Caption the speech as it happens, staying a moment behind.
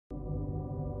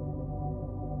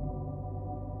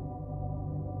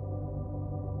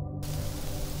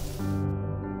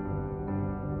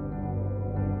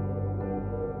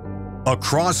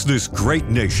Across this great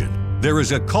nation, there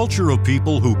is a culture of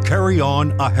people who carry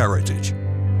on a heritage.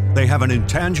 They have an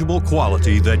intangible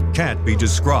quality that can't be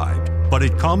described, but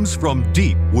it comes from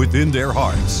deep within their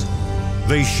hearts.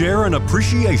 They share an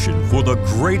appreciation for the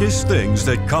greatest things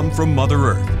that come from Mother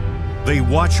Earth. They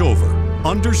watch over,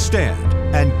 understand,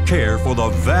 and care for the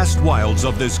vast wilds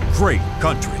of this great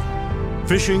country.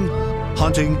 Fishing,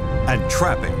 hunting, and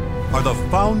trapping are the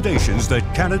foundations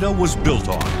that Canada was built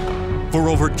on. For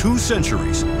over 2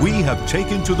 centuries, we have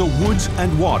taken to the woods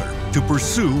and water to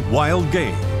pursue wild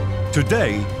game.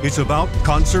 Today, it's about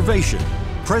conservation,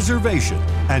 preservation,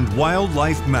 and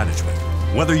wildlife management.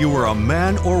 Whether you are a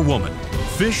man or woman,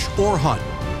 fish or hunt,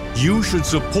 you should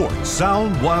support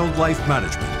sound wildlife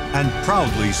management and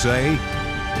proudly say,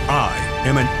 I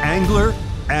am an angler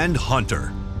and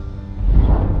hunter.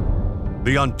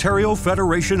 The Ontario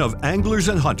Federation of Anglers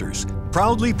and Hunters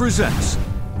proudly presents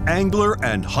Angler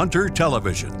and Hunter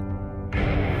Television.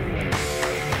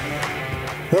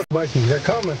 Look, Mikey, they're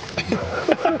coming.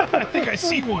 I think I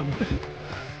see one.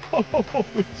 Oh,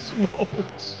 it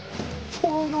smokes.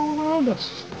 Falling all around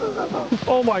us.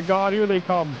 Oh my God, here they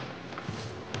come.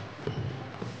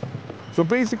 So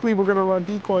basically we're gonna run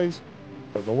decoys.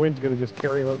 The wind's gonna just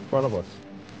carry them out in front of us.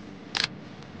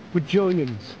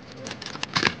 Bajillions.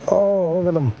 Oh, look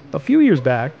at them. A few years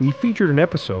back, we featured an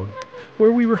episode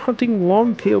where we were hunting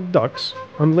long-tailed ducks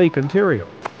on Lake Ontario.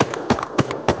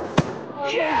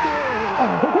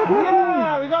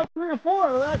 Yeah, we got 3 or 4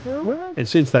 of that, too. And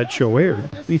since that show aired,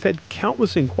 we've had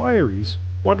countless inquiries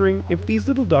wondering if these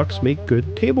little ducks make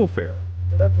good table fare.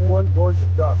 That's one gorgeous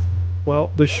duck.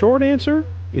 Well, the short answer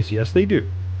is yes, they do.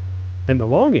 And the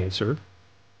long answer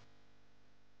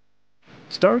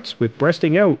starts with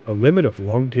breasting out a limit of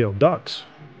long-tailed ducks.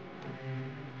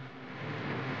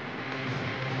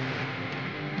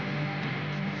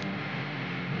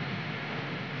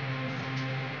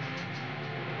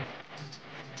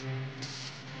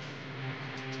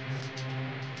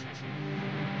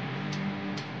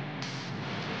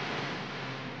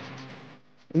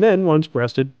 And then, once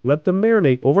breasted, let them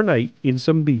marinate overnight in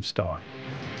some beef stock.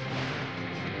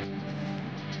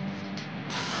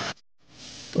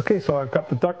 Okay, so I've got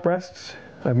the duck breasts.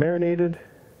 I've marinated.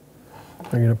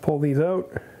 I'm going to pull these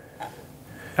out.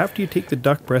 After you take the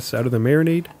duck breasts out of the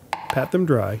marinade, pat them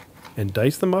dry, and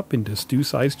dice them up into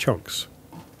stew-sized chunks.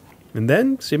 And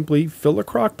then simply fill a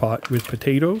crock pot with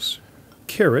potatoes,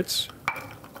 carrots,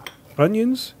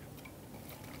 onions,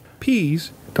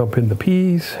 peas, Dump in the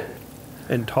peas.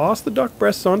 and toss the duck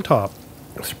breasts on top.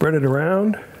 Spread it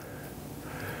around. Now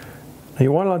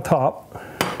you want it on top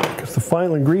because the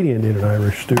final ingredient in an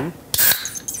Irish stew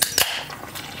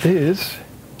is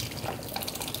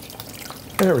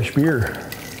Irish beer.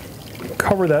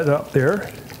 Cover that up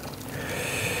there.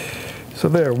 So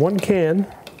there, 1 can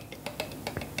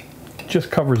just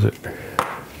covers it.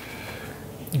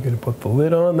 You're going to put the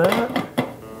lid on that.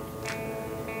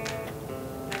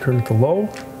 Turn it to low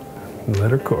and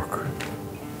let her cook.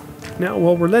 Now,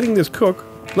 while we're letting this cook,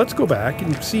 let's go back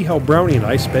and see how Brownie and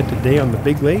I spent a day on the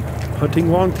big lake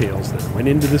hunting longtails that went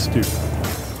into the stew.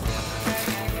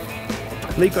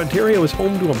 Lake Ontario is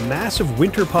home to a massive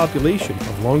winter population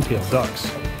of longtail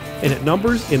ducks, and it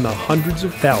numbers in the hundreds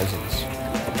of thousands.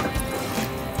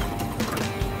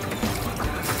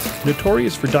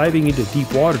 Notorious for diving into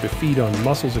deep water to feed on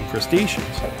mussels and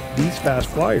crustaceans, these fast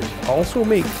flyers also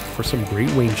make for some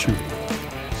great wing shooting.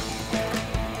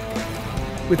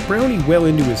 With Brownie well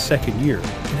into his 2nd year,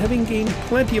 and having gained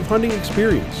plenty of hunting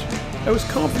experience, I was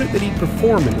confident that he'd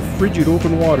perform in the frigid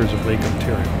open waters of Lake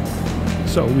Ontario.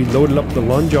 So we loaded up the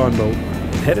Lunge On boat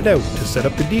and headed out to set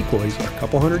up the decoys a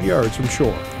couple hundred yards from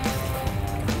shore.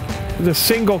 There's a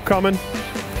single coming.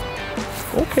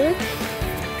 Okay.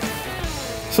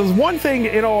 So there's one thing,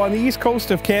 you know, on the east coast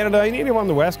of Canada and even on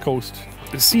the west coast,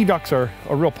 sea ducks are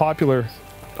a real popular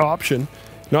option.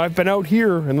 Now, I've been out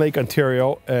here in Lake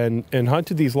Ontario and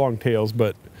hunted these longtails,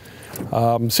 but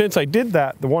since I did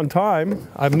that the one time,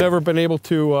 I've never been able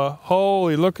to,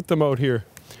 holy, look at them out here.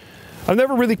 I've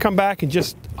never really come back and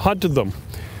just hunted them.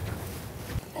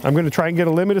 I'm going to try and get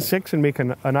a limit of 6 and make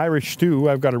an Irish stew.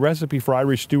 I've got a recipe for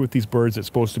Irish stew with these birds that's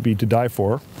supposed to be to die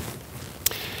for.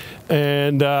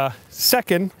 And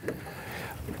second,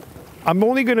 I'm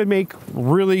only going to make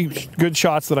really good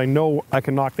shots that I know I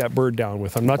can knock that bird down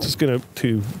with. I'm not just going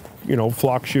to you know,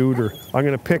 flock shoot, or I'm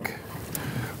going to pick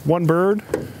one bird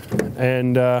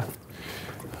and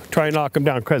try and knock him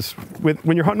down. Because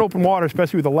when you're hunting open water,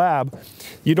 especially with a lab,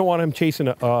 you don't want him chasing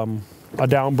a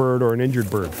down bird or an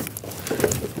injured bird.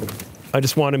 I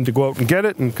just want him to go out and get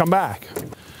it and come back.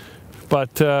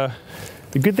 But the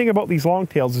good thing about these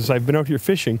longtails is I've been out here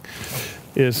fishing.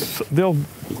 is they'll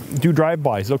do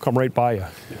drive-bys. They'll come right by you,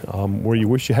 where you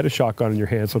wish you had a shotgun in your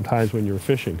hand sometimes when you're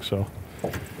fishing. So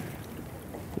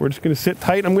we're just going to sit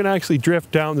tight. I'm going to actually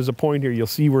drift down. There's a point here. You'll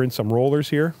see we're in some rollers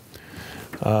here.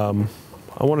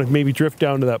 I want to maybe drift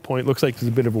down to that point. Looks like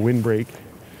there's a bit of a windbreak.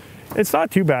 It's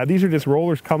not too bad. These are just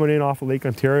rollers coming in off of Lake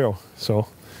Ontario. So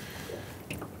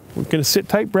we're going to sit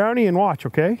tight, Brownie, and watch,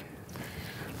 okay?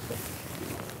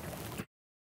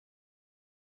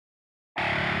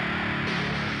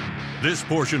 This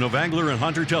portion of Angler and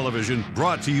Hunter Television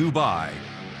brought to you by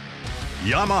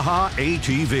Yamaha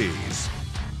ATVs.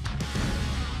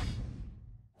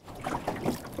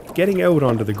 Getting out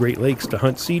onto the Great Lakes to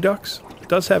hunt sea ducks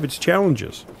does have its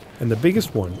challenges, and the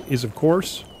biggest one is, of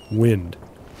course, wind.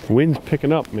 Wind's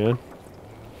picking up, man.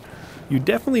 You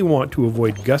definitely want to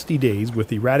avoid gusty days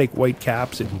with erratic white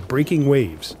caps and breaking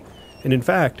waves. And in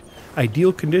fact,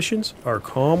 ideal conditions are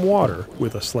calm water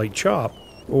with a slight chop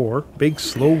or big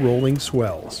slow rolling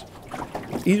swells.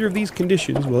 Either of these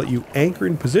conditions will let you anchor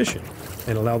in position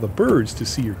and allow the birds to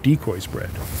see your decoy spread.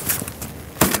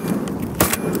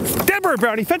 Dead bird,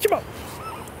 Brownie, fetch him up.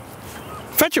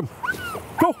 Fetch him.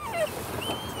 Go.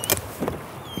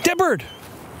 Dead bird.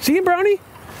 See him, Brownie?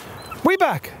 Way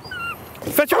back.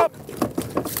 Fetch him up.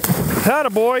 Atta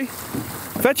boy.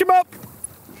 Fetch him up.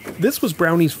 This was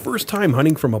Brownie's first time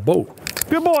hunting from a boat.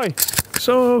 Good boy.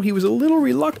 So he was a little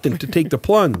reluctant to take the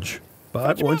plunge.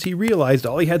 But once he realized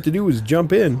all he had to do was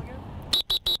jump in,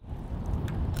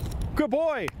 Good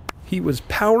boy. he was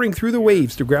powering through the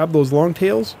waves to grab those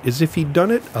longtails as if he'd done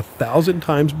it 1,000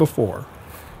 times before.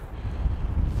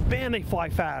 Man, they fly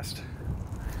fast.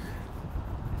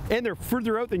 And they're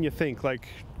further out than you think. Like,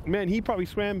 man, he probably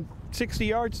swam 60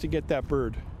 yards to get that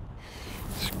bird.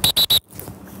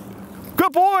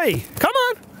 Good boy. Come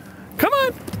on. Come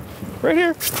on. Right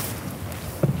here.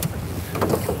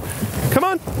 Come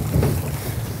on.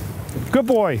 Good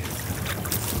boy.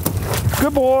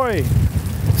 Good boy.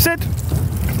 Sit.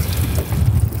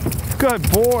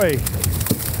 Good boy.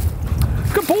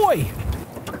 Good boy.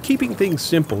 Keeping things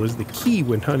simple is the key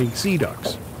when hunting sea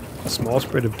ducks. A small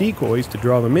spread of decoys to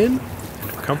draw them in, and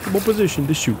a comfortable position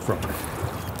to shoot from.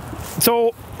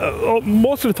 So,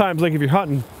 most of the times, like if you're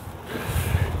hunting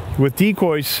with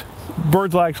decoys,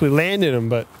 birds will actually land in them,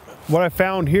 but what I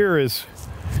found here is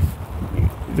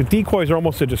the decoys are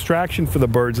almost a distraction for the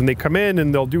birds, and they come in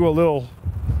and they'll do a little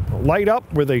light up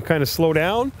where they kind of slow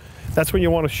down. That's when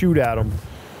you want to shoot at them.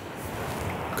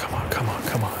 Come on, come on,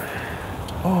 come on.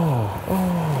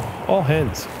 Oh, all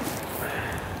hens.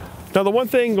 Now, the one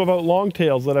thing about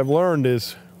longtails that I've learned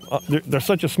is they're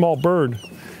such a small bird,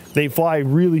 they fly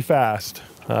really fast.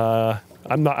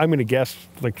 I'm going to guess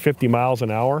like 50 miles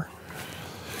an hour.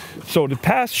 So to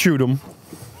pass shoot them,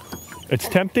 it's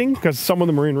tempting because some of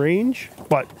them are in range,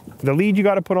 but the lead you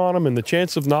got to put on them and the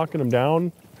chance of knocking them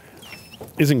down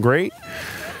isn't great.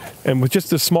 And with just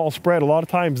this small spread, a lot of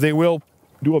times they will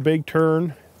do a big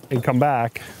turn and come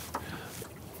back.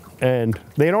 And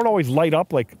they don't always light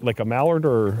up like a mallard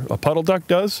or a puddle duck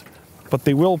does, but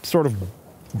they will sort of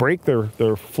break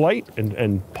their flight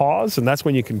and pause, and that's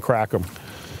when you can crack them.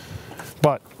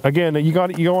 But again, you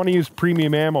want to use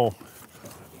premium ammo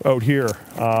out here.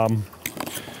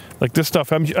 Like this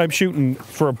stuff, I'm shooting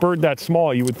for a bird that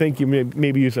small. You would think you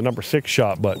maybe use a number 6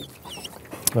 shot, but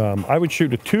I would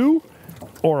shoot a 2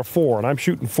 or a 4, and I'm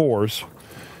shooting 4s,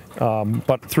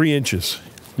 but 3 inches.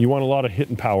 You want a lot of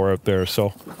hitting power out there,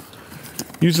 so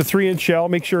use a 3-inch shell.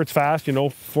 Make sure it's fast,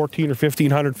 14 or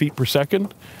 1500 feet per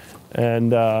second,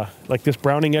 and like this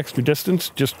Browning extra distance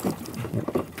just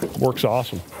works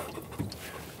awesome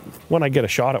when I get a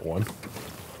shot at one.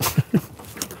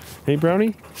 Hey,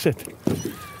 Brownie, sit.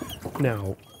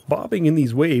 Now, bobbing in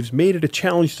these waves made it a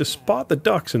challenge to spot the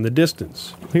ducks in the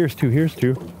distance. Here's 2, here's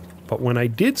 2. But when I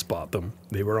did spot them,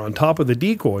 they were on top of the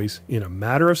decoys in a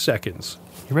matter of seconds.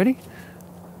 You ready?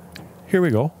 Here we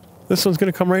go. This one's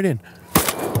gonna come right in.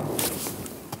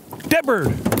 Dead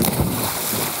bird!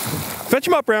 Fetch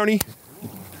him up, Brownie.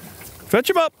 Fetch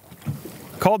him up.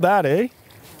 Called that, eh?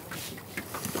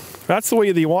 That's the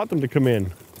way that you want them to come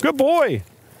in. Good boy.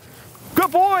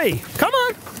 Good boy. Come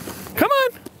on. Come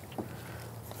on.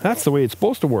 That's the way it's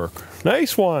supposed to work.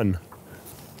 Nice one.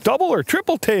 Double or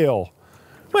triple tail.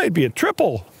 Might be a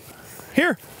triple.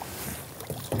 Here.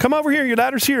 Come over here. Your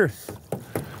ladder's here.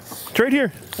 It's right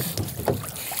here.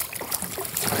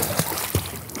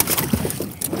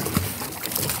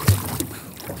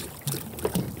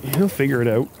 You'll figure it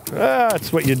out.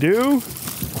 That's what you do.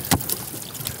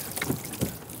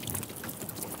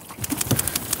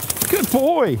 Good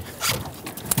boy.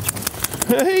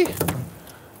 Hey.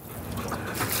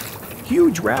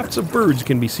 Huge rafts of birds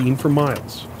can be seen for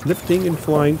miles, lifting and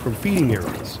flying from feeding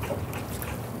areas.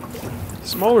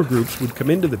 Smaller groups would come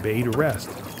into the bay to rest,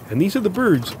 and these are the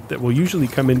birds that will usually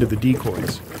come into the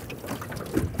decoys.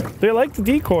 They like the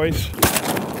decoys.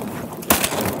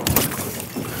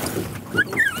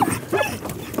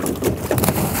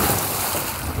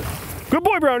 Good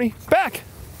boy, Brownie. Back.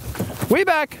 Way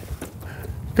back.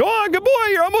 Go on, good boy.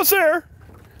 You're almost there.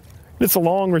 It's a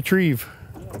long retrieve.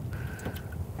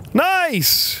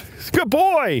 Nice. Good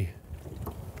boy.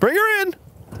 Bring her in.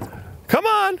 Come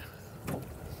on.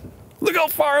 Look how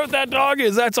far out that dog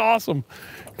is. That's awesome.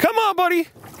 Come on, buddy.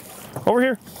 Over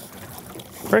here.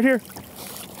 Right here.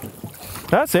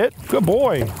 That's it. Good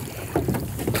boy.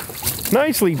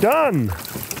 Nicely done.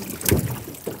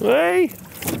 Hey.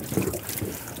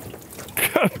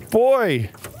 Good boy.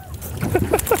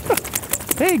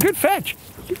 Hey, good fetch.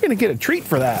 You're going to get a treat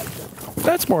for that.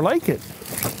 That's more like it.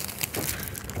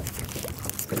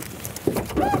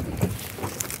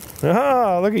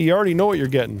 Ah, look at you already know what you're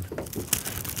getting.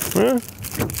 Huh?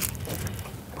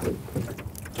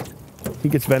 He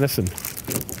gets venison.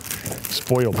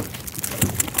 Spoiled.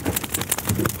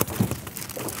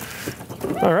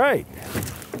 All right.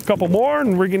 A couple more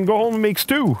and we're going to go home and make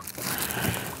stew.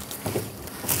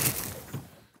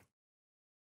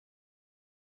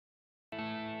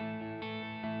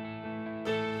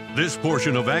 This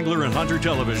portion of Angler and Hunter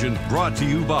Television brought to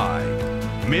you by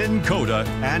Minn Kota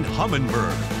and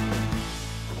Humminbird.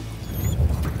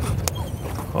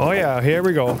 Oh yeah, here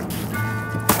we go.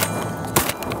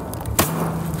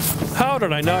 How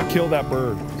did I not kill that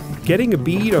bird? Getting a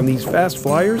bead on these fast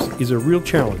flyers is a real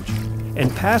challenge, and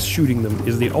pass shooting them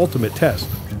is the ultimate test.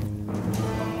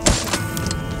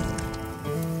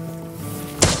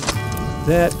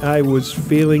 That I was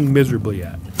failing miserably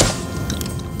at.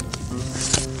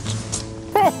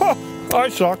 I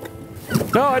suck.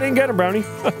 No, I didn't get him, Brownie.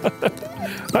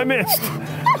 I missed.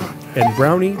 And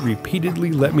Brownie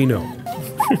repeatedly let me know.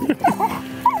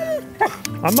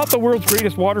 I'm not the world's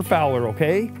greatest waterfowler,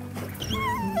 okay?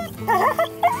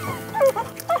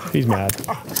 He's mad.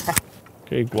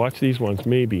 Okay, watch these ones,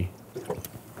 maybe.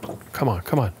 Come on,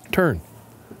 come on, turn.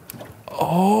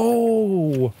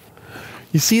 Oh,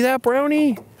 you see that,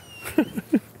 Brownie?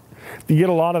 You get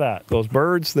a lot of that. Those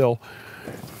birds, they'll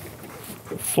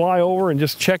fly over and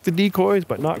just check the decoys,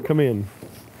 but not come in.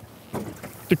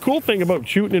 The cool thing about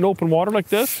shooting in open water like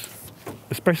this,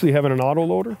 especially having an auto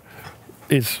loader,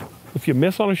 is if you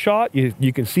miss on a shot,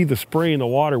 you can see the spray in the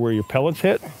water where your pellets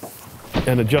hit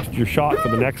and adjust your shot for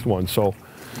the next one. So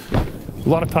a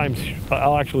lot of times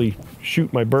I'll actually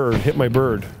shoot my bird, hit my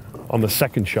bird on the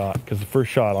second shot, because the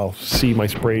first shot I'll see my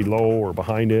spray low or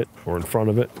behind it or in front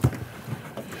of it.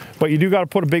 But you do got to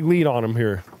put a big lead on them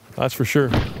here, that's for sure.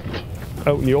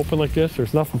 Out in the open like this,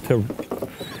 there's nothing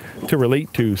to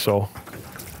relate to, so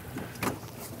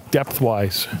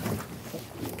depth-wise,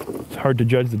 it's hard to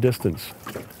judge the distance.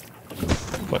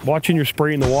 But watching your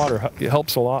spray in the water, it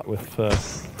helps a lot with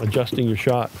adjusting your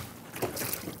shot.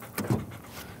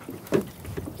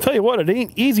 Tell you what, it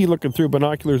ain't easy looking through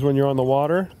binoculars when you're on the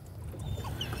water,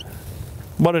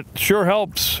 but it sure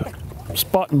helps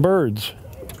spotting birds.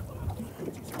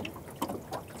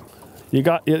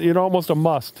 It's almost a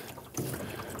must.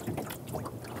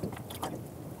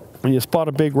 When you spot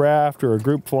a big raft or a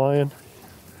group flying.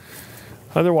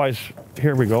 Otherwise,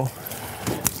 here we go.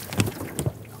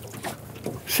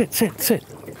 Sit, sit, sit.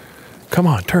 Come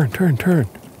on, turn, turn, turn.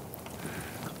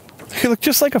 You look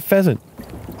just like a pheasant.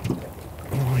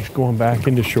 Oh, he's going back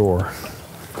into shore.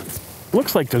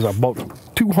 Looks like there's about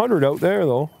 200 out there,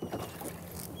 though.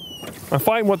 I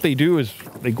find what they do is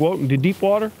they go out into deep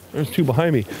water. There's two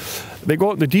behind me. They go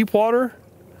out into deep water,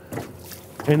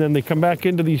 and then they come back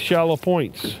into these shallow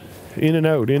points. In and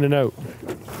out, in and out.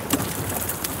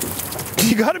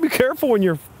 You got to be careful when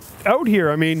you're out here.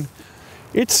 I mean,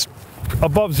 it's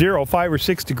above 0, 5 or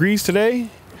 6 degrees today,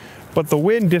 but the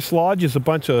wind dislodges a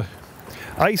bunch of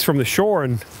ice from the shore,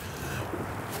 and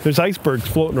there's icebergs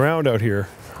floating around out here.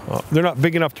 They're not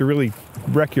big enough to really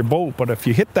wreck your boat, but if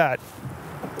you hit that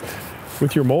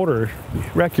with your motor, you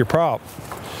wreck your prop.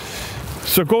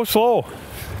 So go slow.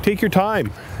 Take your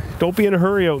time. Don't be in a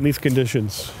hurry out in these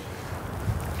conditions.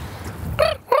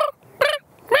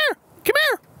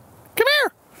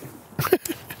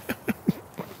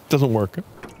 Doesn't work.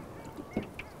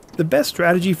 The best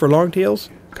strategy for longtails,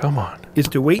 come on, is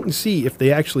to wait and see if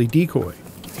they actually decoy.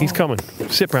 He's coming.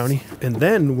 Sit, Brownie. And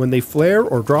then when they flare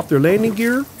or drop their landing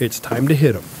gear, it's time to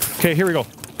hit them. Okay, here we go.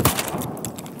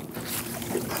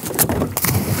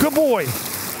 Good boy.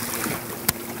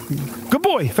 Good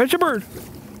boy. Fetch a bird.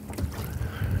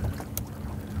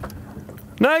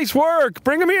 Nice work.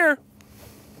 Bring him here.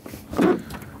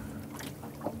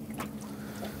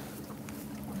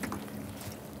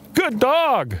 Good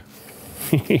dog.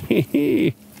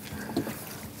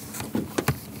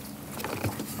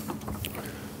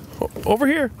 Over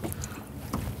here.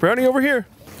 Brownie, over here.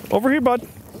 Over here, bud.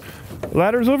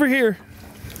 Ladder's over here.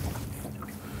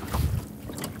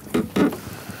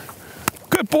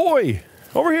 Good boy.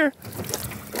 Over here.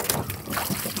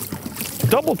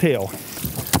 Double tail.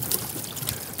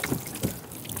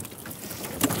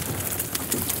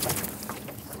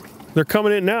 They're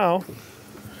coming in now.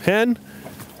 Hen.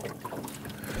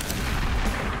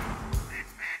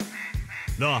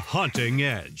 The Hunting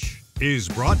Edge is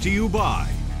brought to you by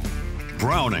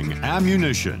Browning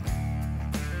Ammunition.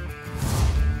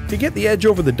 To get the edge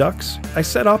over the ducks, I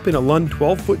set up in a Lund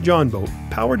 12-foot John boat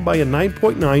powered by a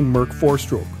 9.9 Merc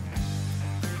 4-stroke.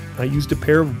 I used a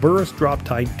pair of Burris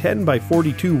drop-tied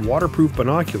 10x42 waterproof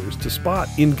binoculars to spot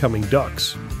incoming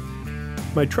ducks.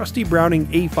 My trusty Browning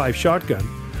A5 shotgun,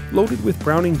 loaded with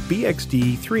Browning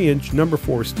BXD 3-inch No.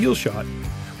 4 steel shot,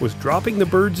 was dropping the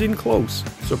birds in close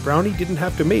so Brownie didn't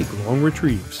have to make long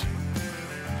retrieves.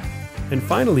 And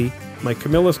finally, my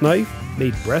Camillus knife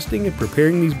made breasting and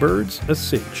preparing these birds a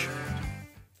cinch.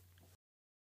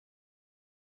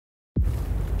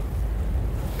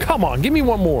 Come on, give me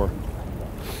one more.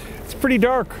 It's pretty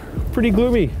dark, pretty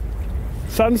gloomy.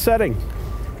 Sun setting.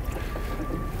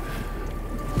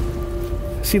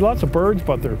 I see lots of birds,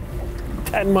 but they're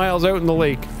 10 miles out in the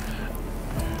lake.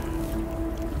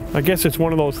 I guess it's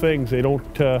one of those things. They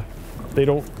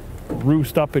don't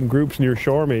roost up in groups near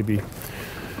shore, maybe.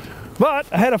 But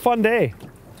I had a fun day.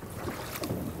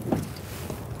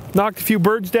 Knocked a few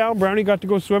birds down. Brownie got to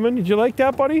go swimming. Did you like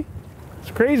that, buddy?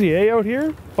 It's crazy, eh, out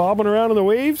here? Bobbing around in the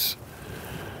waves.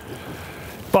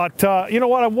 But you know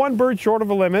what? I'm one bird short of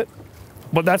a limit.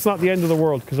 But that's not the end of the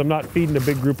world because I'm not feeding a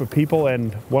big group of people.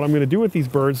 And what I'm going to do with these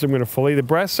birds, I'm going to fillet the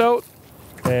breasts out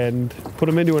and put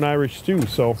them into an Irish stew.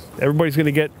 So everybody's going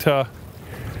to get a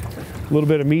little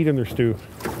bit of meat in their stew.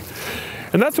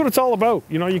 And that's what it's all about.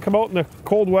 You know, you come out in the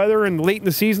cold weather and late in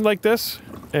the season like this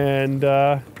and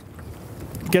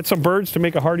get some birds to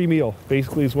make a hearty meal,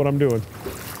 basically is what I'm doing.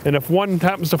 And if one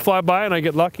happens to fly by and I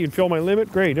get lucky and fill my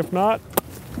limit, great. If not,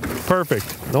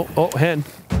 perfect. No, oh, hen.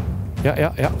 Yeah.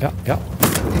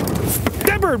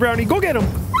 Dead bird, Brownie, go get him.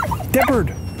 Dead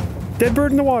bird. Dead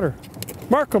bird in the water.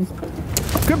 Mark him.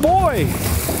 Good boy.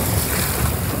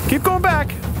 Keep going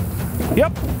back.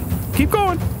 Yep. Keep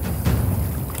going.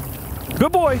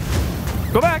 Good boy.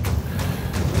 Go back.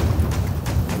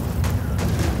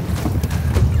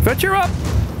 Fetch her up.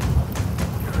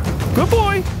 Good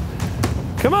boy.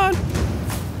 Come on.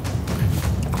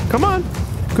 Come on.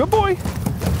 Good boy.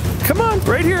 Come on.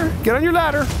 Right here. Get on your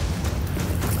ladder.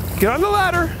 Get on the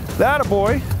ladder. That a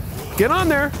boy. Get on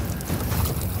there.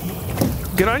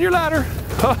 Get on your ladder.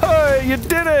 Oh, you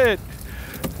did it.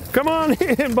 Come on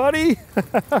in, buddy.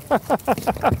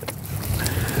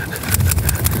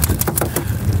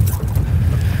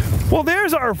 Well,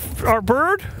 there's our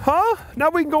bird, huh? Now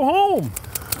we can go home.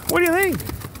 What do you think?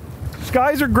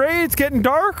 Skies are gray, it's getting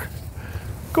dark.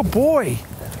 Good boy.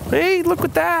 Hey, look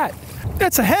at that.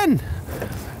 That's a hen.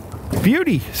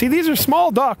 Beauty. See, these are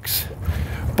small ducks,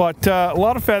 but a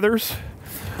lot of feathers,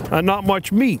 not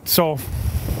much meat. So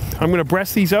I'm gonna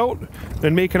breast these out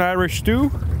and make an Irish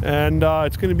stew, and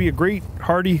it's gonna be a great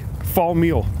hearty fall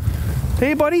meal.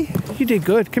 Hey buddy, you did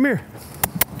good. Come here.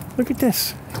 Look at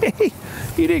this. Hey,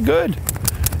 you did good.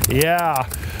 Yeah,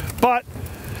 but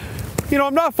you know,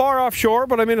 I'm not far offshore,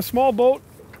 but I'm in a small boat,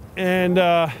 and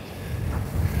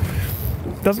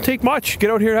doesn't take much.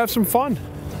 Get out here and have some fun.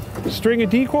 String of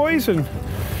decoys and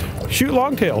shoot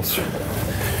longtails.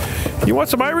 You want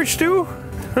some Irish stew?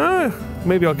 Huh?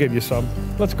 Maybe I'll give you some.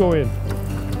 Let's go in.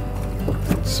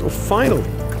 So finally,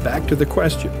 back to the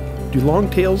question. Do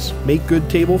longtails make good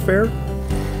table fare?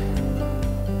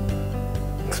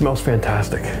 It smells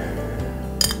fantastic.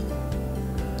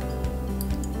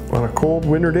 On a cold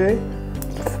winter day,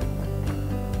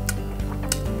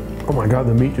 oh my God,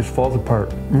 the meat just falls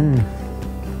apart.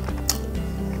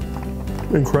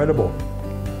 Incredible.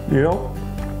 You know,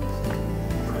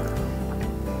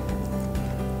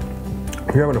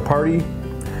 if you're having a party,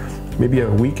 maybe a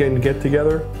weekend get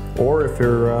together, or if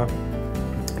you're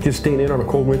just staying in on a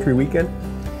cold wintry weekend,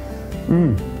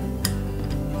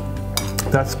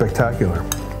 that's spectacular.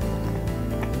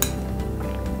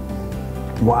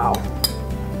 Wow.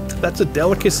 That's a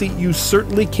delicacy you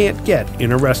certainly can't get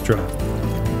in a restaurant.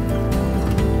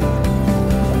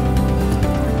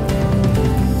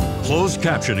 Closed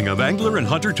captioning of Angler and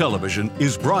Hunter Television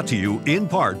is brought to you in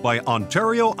part by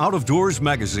Ontario Out of Doors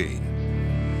Magazine.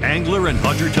 Angler and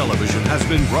Hunter Television has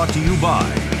been brought to you by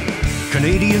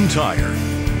Canadian Tire,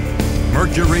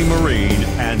 Mercury Marine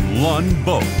and Lund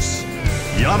boats,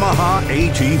 Yamaha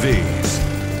ATVs,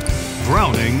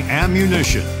 Browning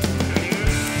ammunition,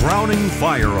 Browning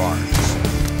firearms,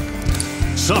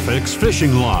 Suffolk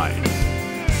fishing line,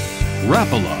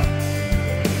 Rapala,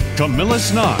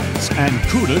 Camillus knives and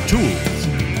Cuda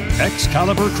tools,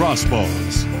 Excalibur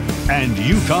crossbows, and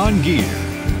Yukon gear.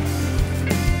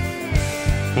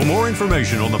 For more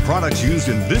information on the products used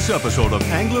in this episode of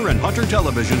Angler and Hunter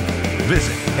Television,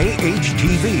 visit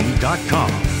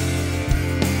ahtv.com.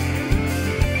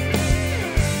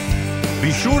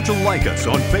 Be sure to like us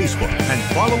on Facebook and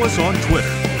follow us on Twitter.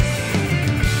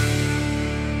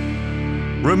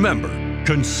 Remember,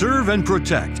 conserve and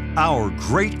protect our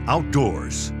great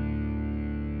outdoors.